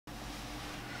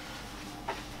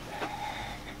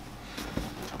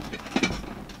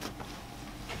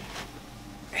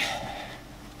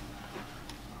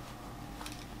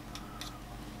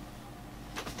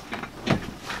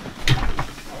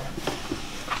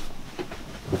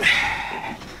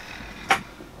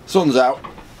Sun's out.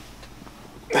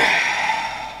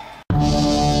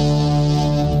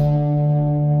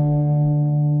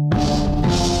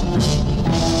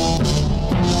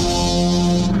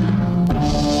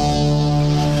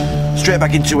 Straight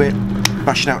back into it.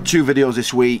 Bashing out 2 videos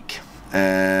this week.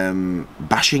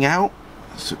 Bashing out?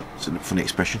 It's a funny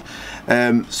expression.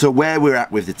 So where we're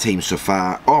at with the team so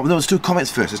far. Oh no, let's do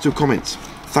comments first. Let's do comments.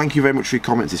 Thank you very much for your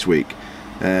comments this week.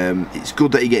 It's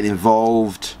good that you're getting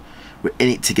involved. We're in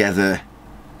it together,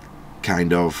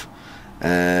 kind of.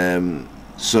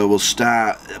 So we'll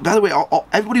start. By the way,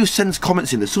 everybody who sends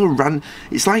comments in, they're so random.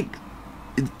 It's like,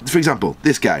 for example,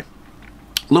 this guy.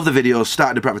 Love the videos.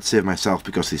 Started a Bradford to save myself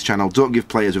because of this channel. Don't give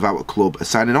players without a club a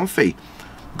signing on fee.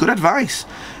 Good advice.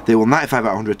 They will 95 out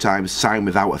of 100 times sign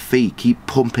without a fee. Keep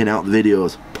pumping out the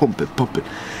videos. Pumping.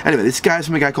 Anyway, this guy's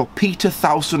from a guy called Peter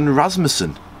Thousan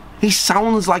Rasmussen. He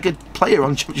sounds like a player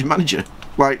on Championship Manager.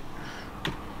 Like,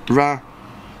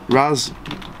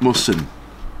 Rasmussen.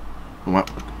 Look,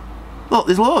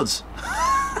 there's loads.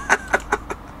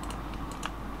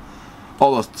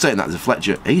 Although, saying that, there's a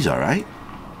Fletcher. He's alright.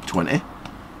 20.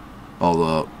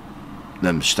 Although,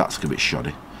 them stats are a bit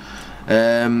shoddy.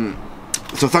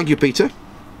 So thank you, Peter.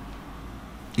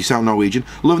 You sound Norwegian.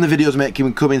 Loving the videos, mate. Keep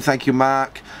them coming. Thank you,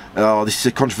 Mark. Oh, this is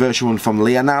a controversial one from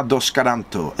Leonardo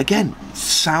Scaranto. Again,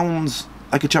 sounds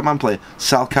like a Chapman player.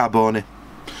 Sal Carbone.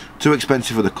 Too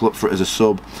expensive for the club for it as a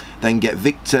sub. Then get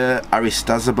Victor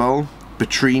Aristizabal.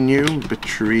 Betrinu.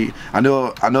 I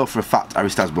know for a fact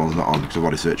Aristizabal's not on because I've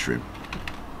already searched for him.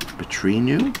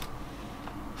 Betrinu?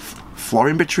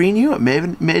 Florin Betrinu at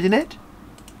Maidenhead?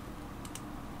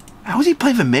 How is he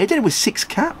playing for Maidenhead with 6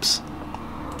 caps?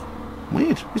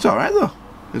 Weird. He's alright though.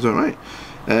 He's alright.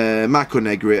 Marco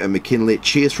Negri and McKinley.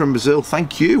 Cheers from Brazil.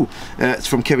 Thank you. It's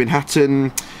from Kevin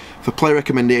Hatton. For player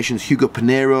recommendations, Hugo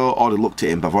Pinheiro. Already looked at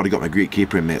him, but I've already got my Greek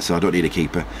keeper in, mate, so I don't need a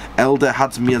keeper. Elder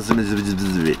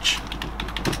Hadzmiazanovic.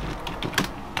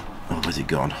 Oh, where's he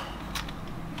gone?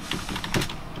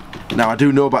 Now, I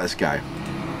do know about this guy.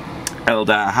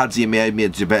 Elder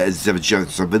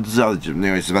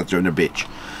Hadzmiazanovic.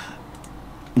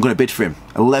 I'm going to bid for him.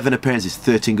 11 appearances,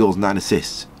 13 goals, 9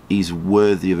 assists. He's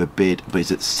worthy of a bid, but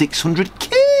he's at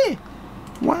 600k.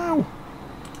 Wow.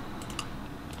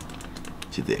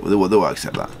 They will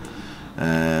accept that.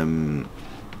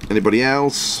 Anybody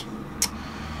else?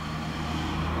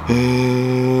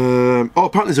 Oh,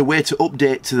 apparently there's a way to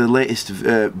update to the latest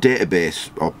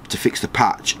database, or to fix the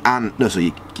patch. And no, so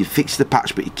you fix the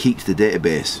patch, but you keep the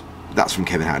database. That's from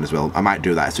Kevin Hatton as well. I might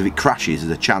do that. So if it crashes,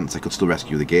 there's a chance I could still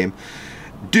rescue the game.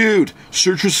 Dude,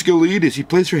 search for Skalidis. He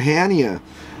plays for Hania.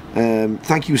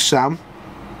 Thank you, Sam.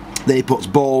 Then he puts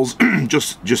balls.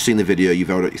 just seen the video.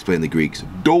 You've already explained the Greeks.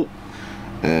 Dope.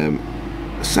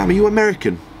 Sam, are you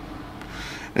American?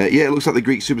 Yeah, it looks like the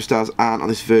Greek superstars aren't on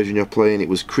this version you're playing. It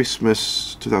was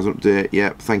Christmas 2000 update.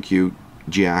 Yep, thank you,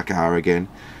 GRR again.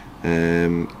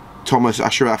 Thomas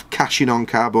Ashraf cashing on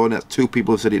Carbone. That's 2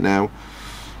 people have said it now.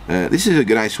 This is a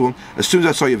good nice one. As soon as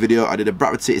I saw your video, I did a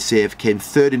Bradford City save, came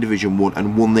 3rd in Division 1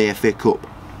 and won the FA Cup.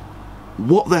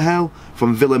 What the hell?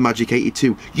 From Villa Magic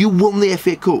 82. You won the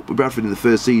FA Cup with Bradford in the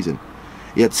 1st season.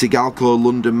 You had Sigalco,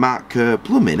 London, Mark Kerr,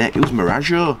 blooming heck, it was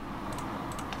Miraggio.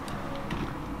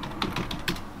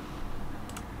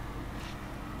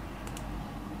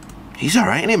 He's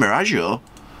alright, isn't he, Miraggio?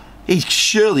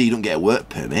 Surely you don't get a work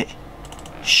permit.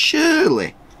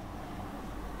 Surely.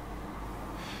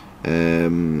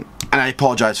 And I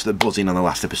apologise for the buzzing on the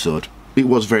last episode. It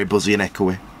was very buzzy and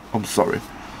echoey. I'm sorry.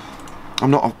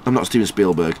 I'm not Steven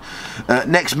Spielberg.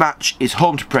 Next match is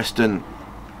home to Preston.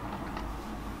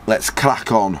 Let's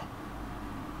crack on.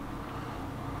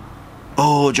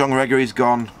 Oh, John Gregory's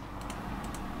gone.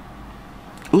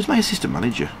 Who's my assistant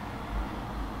manager?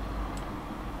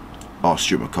 Oh,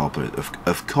 Stuart McCall.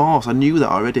 Of course, I knew that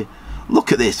already.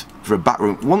 Look at this for a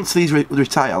backroom. Once these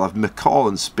retire, I'll have McCall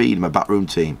and Speed in my backroom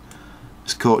team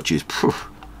as coaches.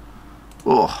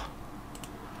 Oh.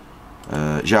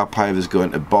 João Paiva's going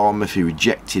to Bournemouth. He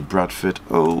rejected Bradford.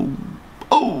 Oh.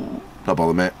 Not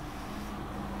bother, mate.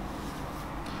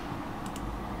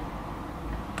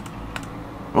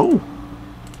 Oh.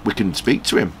 We can speak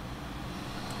to him.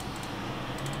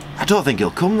 I don't think he'll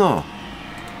come though.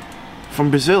 From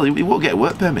Brazil, he won't get a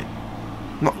work permit.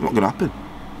 Not going to happen.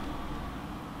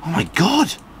 Oh my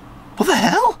God! What the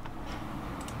hell?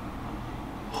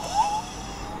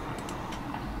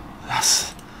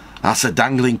 That's a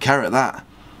dangling carrot, that.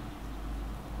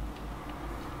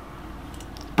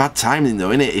 Bad timing though,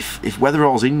 innit? If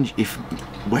Weatherall's if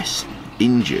West's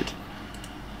injured,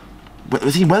 I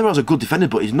think Weatherall's a good defender,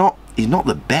 but he's not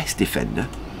the best defender.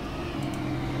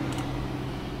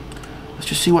 Let's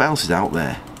just see what else is out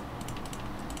there.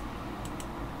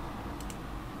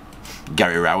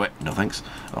 Gary Rowett, no thanks.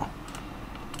 Oh.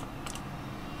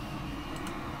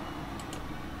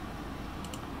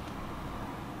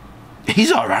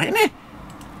 He's alright, isn't he?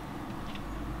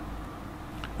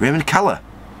 Raymond Calla.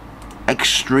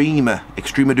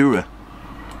 Extremadura.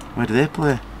 Where do they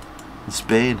play? In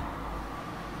Spain.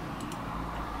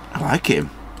 I like him.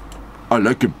 I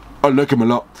like him. I like him a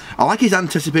lot. I like his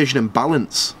anticipation and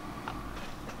balance.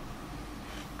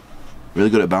 Really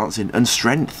good at balancing. And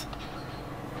strength.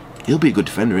 He'll be a good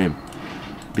defender, him.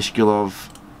 Bishkilov.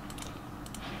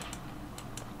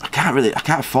 I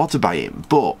can't afford to buy him,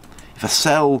 but if I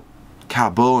sell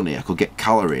Carbone, I could get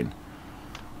Calla in.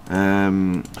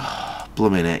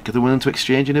 Blooming heck. Are they willing to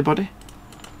exchange anybody?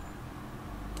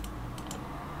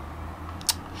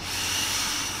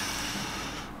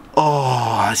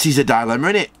 Oh, this is a dilemma,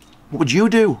 innit? What would you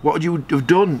do? What would you have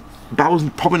done? Bowers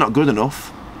probably not good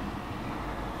enough.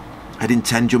 Heading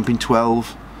 10, jumping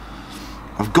 12.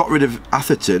 I've got rid of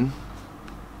Atherton.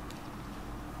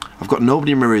 I've got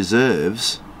nobody in my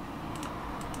reserves.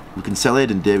 We can sell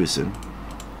Aidan Davison.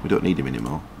 We don't need him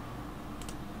anymore.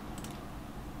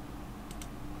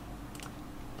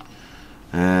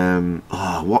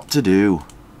 Oh, what to do?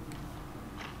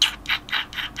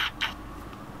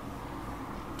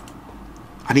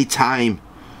 I need time.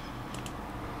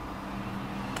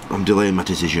 I'm delaying my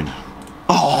decision.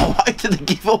 Oh, why did they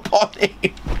give up on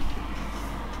him?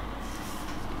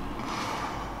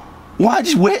 Why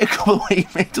just wait a couple of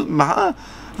weeks? It doesn't matter.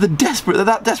 They're desperate. They're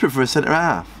that desperate for a centre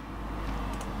half.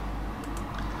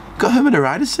 Got Herman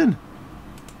Ryderson.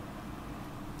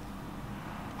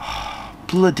 Oh,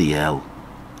 bloody hell.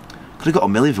 Could have got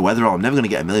 $1 million for Weatherall. I'm never going to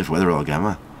get $1 million for Weatherall again, am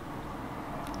I?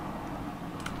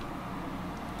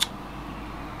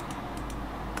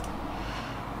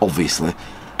 Obviously.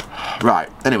 Right,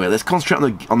 anyway, let's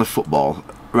concentrate on the football.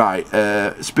 Right,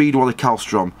 Speed Wally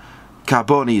Karlstrom.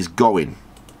 Carbone is going.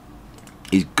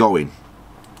 He's going.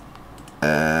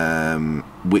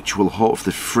 Which will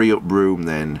hopefully free up room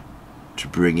then to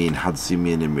bring in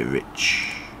Hadzimir.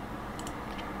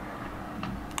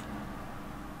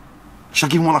 Shall I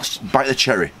give him one last bite of the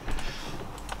cherry?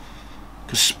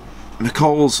 Because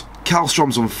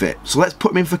Karlstrom's unfit. So let's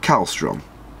put him in for Karlstrom.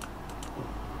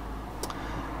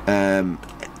 And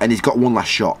he's got one last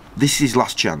shot. This is his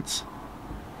last chance.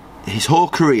 His whole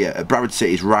career at Bradford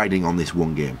City is riding on this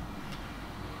one game.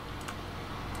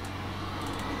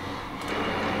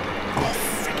 Oh,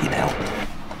 freaking hell.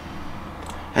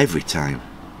 Every time.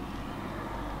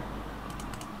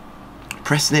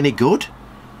 Pressing any good?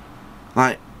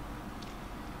 Like,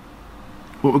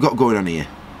 what we got going on here?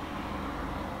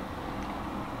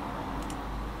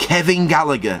 Kevin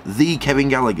Gallagher. The Kevin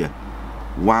Gallagher.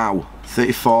 Wow.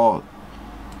 34.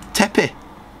 Tepe.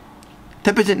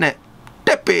 Tepe's in it.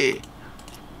 Tepe.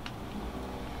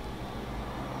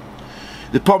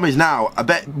 The problem is now, I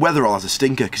bet Weatherall has a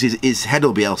stinker because his head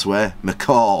will be elsewhere.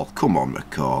 McCall. Come on,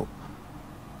 McCall.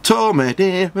 Tommy.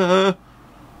 I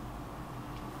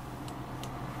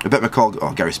bet McCall.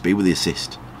 Oh, Gary Speed with the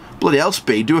assist. Bloody hell,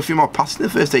 Speed. Do a few more passes in the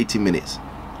first 18 minutes.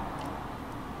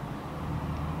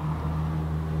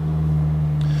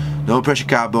 No pressure,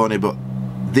 Carbone, but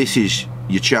this is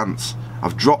your chance.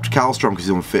 I've dropped Karlstrom because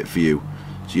he's unfit for you,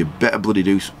 so you better bloody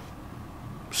do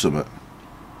something.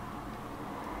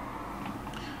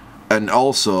 And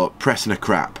also, pressing a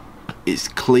crap. It's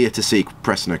clear to see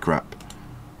pressing a crap.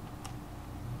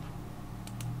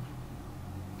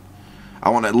 I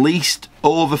want at least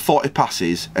over 40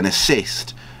 passes, an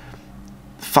assist,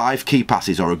 5 key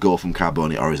passes or a goal from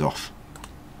Carbone or he's off.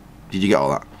 Did you get all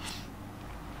that?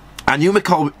 I knew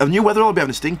Weatherall would be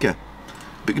having a stinker.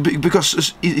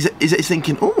 Because he's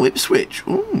thinking, oh, Ipswich,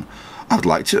 oh, I'd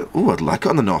like it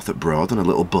on the North at Broad on a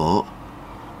little boat.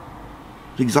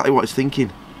 That's exactly what he's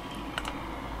thinking.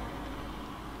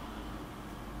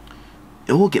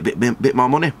 Oh, get a bit more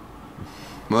money.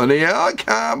 Money, oh,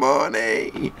 come on.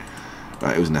 Right,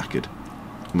 it was knackered.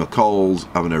 McCall's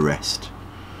having a rest.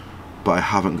 But I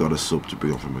haven't got a sub to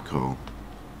bring on for McCall.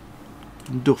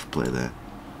 Duff play there.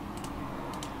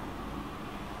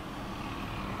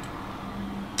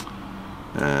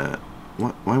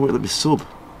 Why won't it let me sub?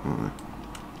 Oh.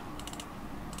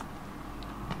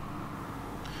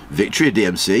 Victory,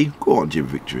 DMC. Go on, Jim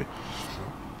Victory.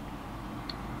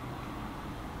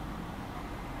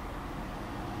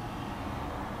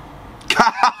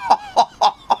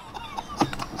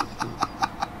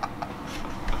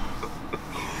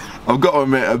 I've got to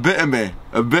admit, a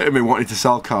bit of me wanted to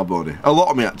sell Carbone. A lot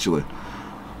of me, actually.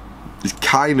 It's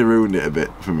kind of ruined it a bit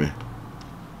for me.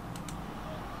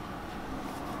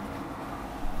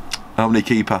 How many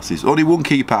key passes? Only one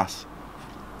key pass.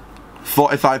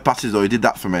 45 passes though, he did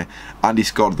that for me, and he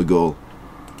scored the goal.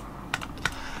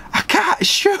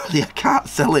 Surely I can't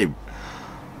sell him.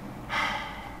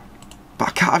 But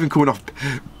I can't have him coming off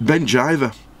bench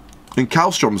either. And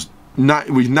Karlstrom's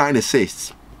with 9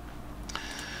 assists.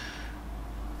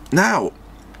 Now,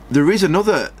 there is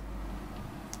another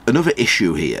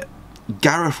issue here.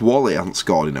 Gareth Wally hasn't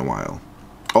scored in a while,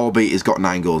 albeit he's got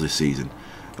 9 goals this season.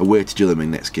 Away to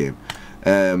Gillingham next game.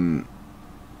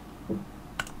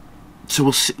 So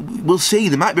we'll see.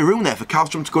 There might be room there for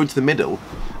Karlstrom to go into the middle,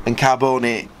 and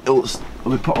Carbone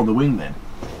will be put on the wing then.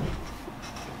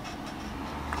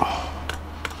 Oh.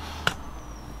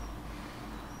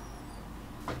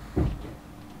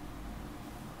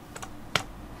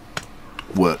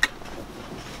 Work.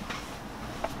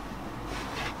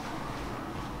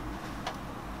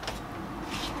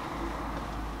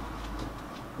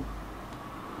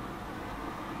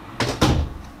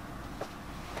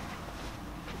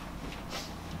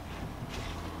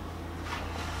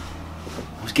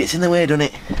 Gets in the way, doesn't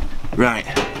it? Right.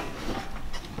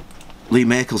 Lee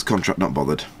Makel's contract, not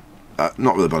bothered.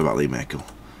 Not really bothered about Lee Makel.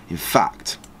 In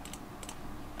fact,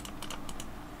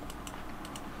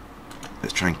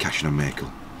 let's try and cash in on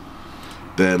Makel.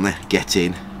 Burnley, get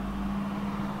in.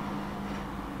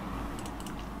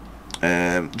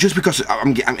 Just because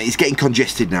it's getting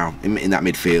congested now in that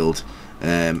midfield.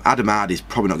 Adam Hardy's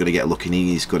probably not going to get a look in.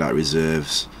 He's good at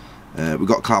reserves. We've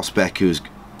got Klaus Beck, who's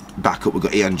back up. We've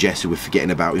got Ian Jess, who we're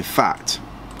forgetting about. In fact,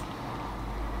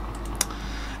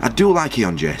 I do like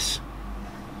Ian Jess,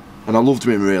 and I loved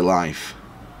him in real life,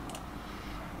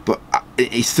 but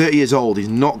he's 30 years old. He's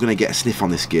not going to get a sniff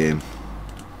on this game.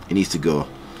 He needs to go,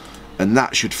 and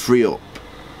that should free up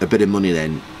a bit of money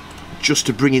then, just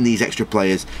to bring in these extra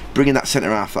players, bring in that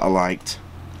centre half that I like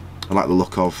the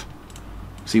look of.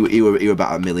 See, he were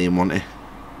about $1 million, wasn't he?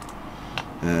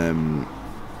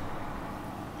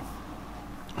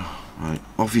 Right,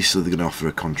 obviously they're going to offer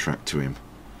a contract to him.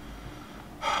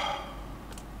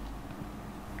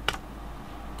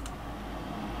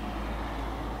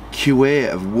 Kuwait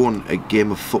have won a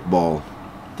game of football.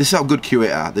 This is how good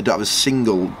Kuwait are. They don't have a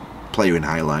single player in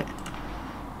highlight.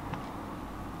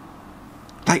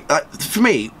 Like for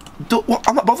me,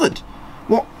 I'm not bothered.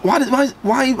 Why does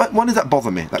that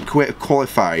bother me? That Kuwait have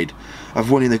qualified,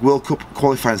 have won in the World Cup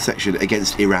qualifying section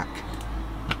against Iraq.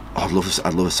 Oh, I'd love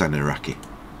a signing Iraqi.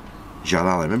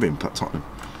 Jalal, I remember him at Tottenham.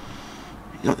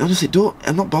 Honestly,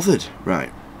 I'm not bothered.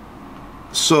 Right.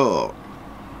 So,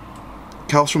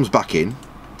 Karlstrom's back in,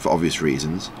 for obvious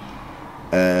reasons.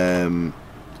 Carbone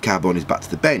is back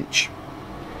to the bench.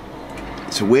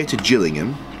 It's away to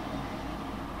Gillingham.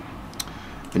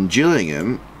 And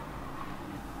Gillingham,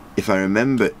 if I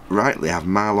remember rightly, have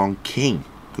Marlon King,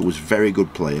 who was a very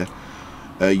good player.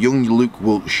 Young Luke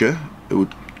Wiltshire, who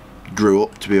grew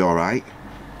up to be alright.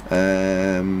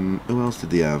 Who else did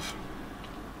they have?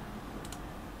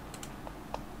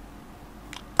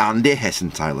 Andy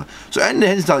Hessenthaler. So Andy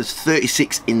Hessenthaler is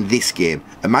 36 in this game.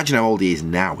 Imagine how old he is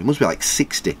now. He must be like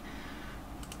 60.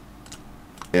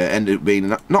 Ended up being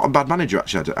not a bad manager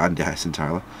actually, Andy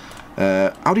Hessenthaler.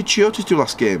 How did Chiotis do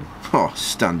last game? Oh,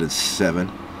 standard 7.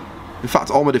 In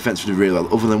fact, all my defence did really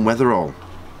well, other than Weatherall.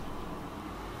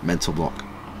 Mental block.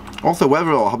 Also,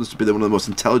 Weatherall happens to be one of the most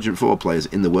intelligent football players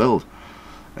in the world.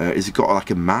 He's got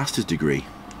like a master's degree.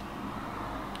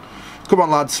 Come on,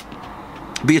 lads.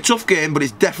 Be a tough game, but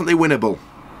it's definitely winnable.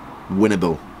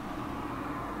 Winnable.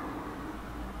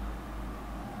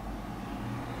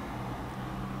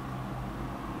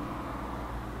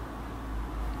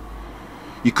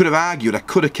 You could have argued I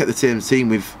could have kept the same team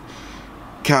with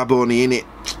Carbone in it,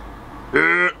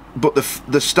 but the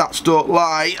stats don't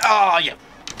lie. Oh, yeah.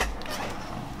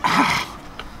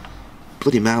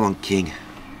 Bloody Marlon King.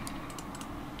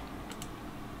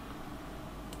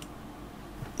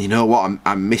 You know what?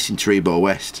 I'm missing Trebo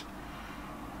West.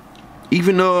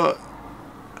 Even though,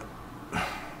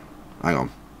 hang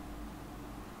on,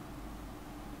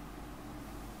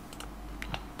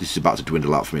 this is about to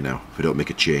dwindle out for me now if I don't make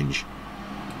a change.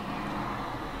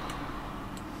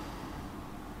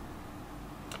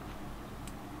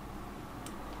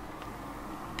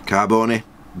 Carbone,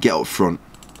 get up front.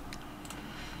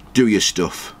 Do your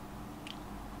stuff.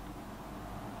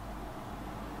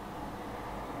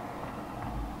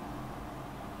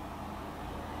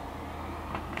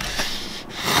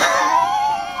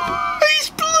 He's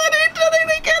bloody done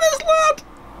it again, this lad.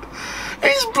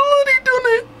 He's bloody done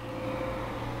it.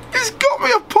 He's got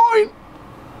me a point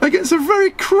against a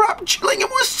very crap Gillingham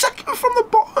was second from the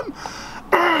bottom.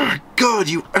 Oh, God,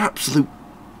 you absolute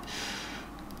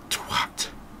twat.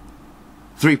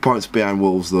 3 points behind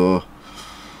Wolves though.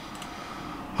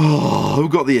 Oh, who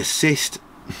got the assist?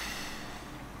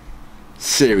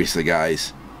 Seriously,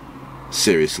 guys.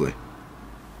 Seriously.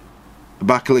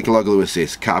 Bakalikaloglu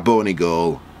assist, Carbone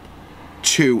goal.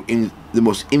 2 in the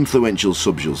most influential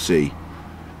subs you'll see.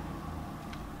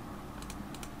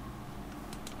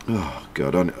 Oh,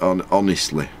 God,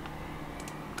 honestly.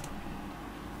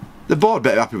 The board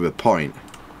better happy with a point.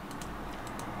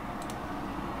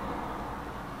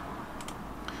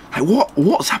 Like,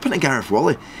 what's happened to Gareth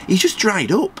Wally? He's just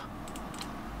dried up.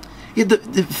 He had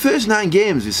the first 9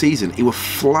 games this season, he was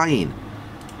flying.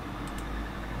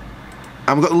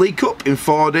 And we've got the League Cup in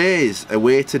 4 days,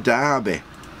 away to Derby.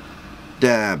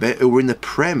 Derby, who were in the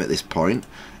Prem at this point.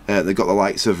 They've got the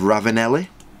likes of Ravanelli.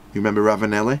 You remember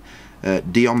Ravanelli?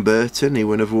 Dion Burton, he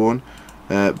won another one.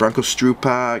 Branko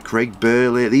Strupa, Craig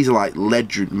Burley. These are like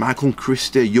legend. Malcolm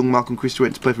Christie, young Malcolm Christie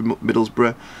went to play for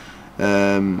Middlesbrough.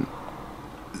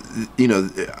 You know,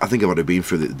 I think I've already been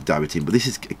through the Derby team, but this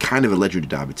is kind of a legendary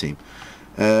Derby team.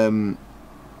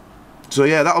 So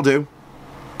yeah, that'll do.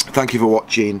 Thank you for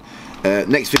watching.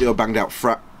 Next video banged out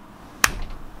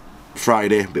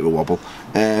Friday, bit of a wobble.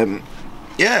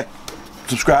 Yeah,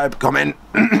 subscribe, comment.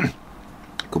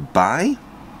 Goodbye.